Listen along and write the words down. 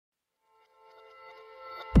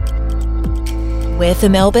We're for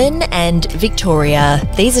Melbourne and Victoria.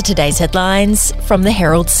 These are today's headlines from the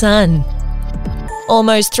Herald Sun.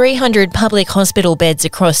 Almost 300 public hospital beds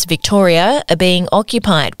across Victoria are being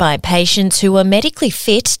occupied by patients who are medically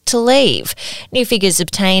fit to leave. New figures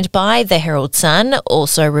obtained by the Herald Sun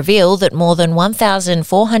also reveal that more than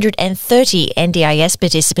 1,430 NDIS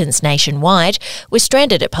participants nationwide were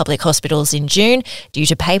stranded at public hospitals in June due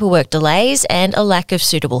to paperwork delays and a lack of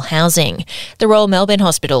suitable housing. The Royal Melbourne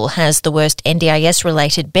Hospital has the worst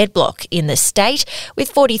NDIS-related bed block in the state,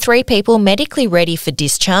 with 43 people medically ready for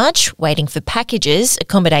discharge, waiting for packages,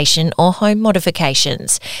 accommodation or home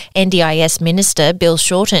modifications. NDIS Minister Bill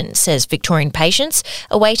Shorten says Victorian patients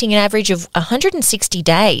are waiting an average of 160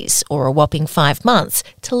 days, or a whopping 5 months,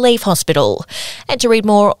 to leave hospital. And to read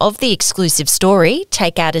more of the exclusive story,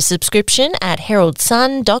 take out a subscription at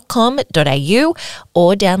heraldsun.com.au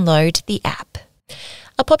or download the app.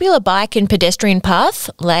 A popular bike and pedestrian path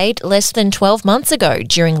laid less than 12 months ago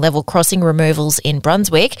during level crossing removals in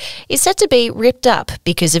Brunswick is set to be ripped up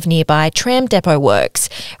because of nearby tram depot works.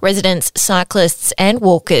 Residents, cyclists and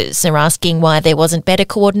walkers are asking why there wasn't better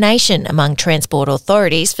coordination among transport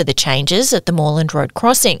authorities for the changes at the Moreland Road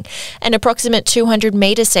crossing. An approximate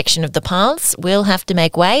 200-metre section of the paths will have to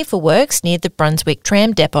make way for works near the Brunswick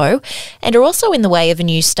tram depot and are also in the way of a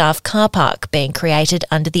new staff car park being created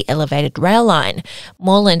under the elevated rail line.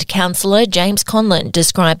 Moreland councillor James Conlon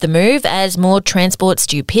described the move as more transport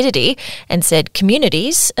stupidity and said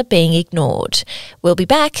communities are being ignored. We'll be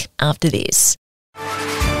back after this.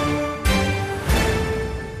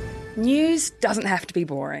 News doesn't have to be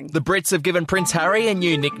boring. The Brits have given Prince Harry a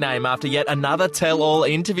new nickname after yet another tell-all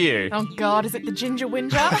interview. Oh God, is it the Ginger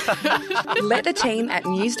Whinger? Let the team at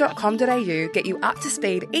news.com.au get you up to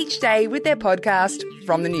speed each day with their podcast,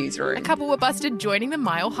 From the Newsroom. A couple were busted joining the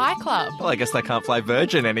Mile High Club. Well, I guess they can't play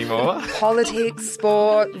Virgin anymore. Politics,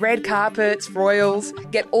 sport, red carpets, royals.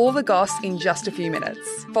 Get all the goss in just a few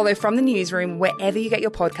minutes. Follow From the Newsroom wherever you get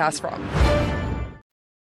your podcast from.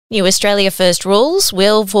 New Australia First rules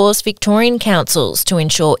will force Victorian councils to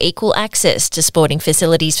ensure equal access to sporting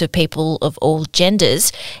facilities for people of all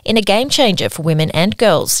genders in a game changer for women and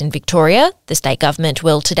girls in Victoria. The state government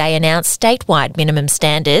will today announce statewide minimum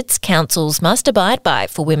standards councils must abide by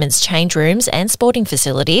for women's change rooms and sporting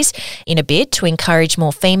facilities in a bid to encourage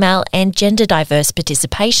more female and gender diverse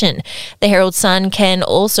participation. The Herald Sun can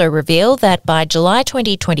also reveal that by July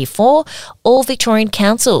 2024, all Victorian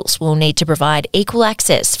councils will need to provide equal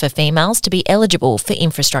access for females to be eligible for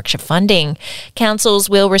infrastructure funding. Councils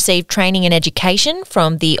will receive training and education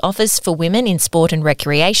from the Office for Women in Sport and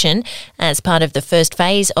Recreation as part of the first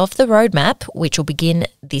phase of the roadmap, which will begin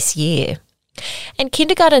this year. And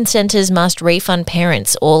kindergarten centres must refund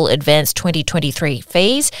parents all advanced 2023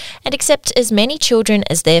 fees and accept as many children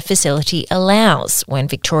as their facility allows when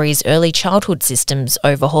Victoria's early childhood system's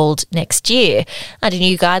overhauled next year. Under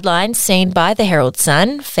new guidelines seen by the Herald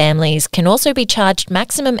Sun, families can also be charged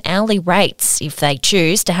maximum hourly rates if they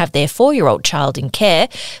choose to have their 4-year-old child in care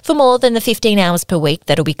for more than the 15 hours per week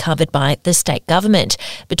that will be covered by the state government.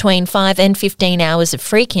 Between 5 and 15 hours of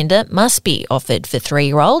free kinder must be offered for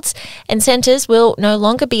 3-year-olds, and centres will no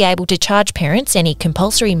longer be able to charge parents any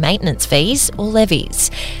compulsory maintenance fees or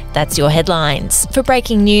levies. That's your headlines. For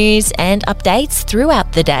breaking news and updates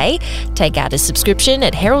throughout the day, take out a subscription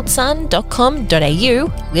at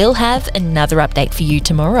heraldsun.com.au. We'll have another update for you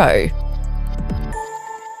tomorrow.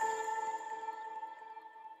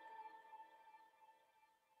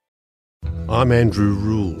 I'm Andrew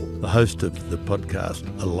Rule, the host of the podcast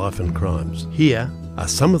A Life and Crimes. Here are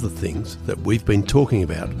some of the things that we've been talking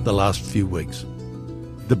about the last few weeks.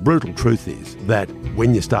 The brutal truth is that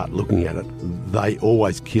when you start looking at it, they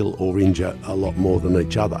always kill or injure a lot more than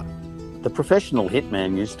each other. The professional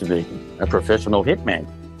hitman used to be a professional hitman.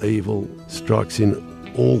 Evil strikes in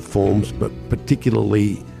all forms, but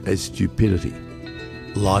particularly as stupidity.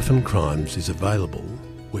 Life and Crimes is available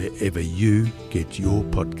wherever you get your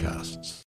podcasts.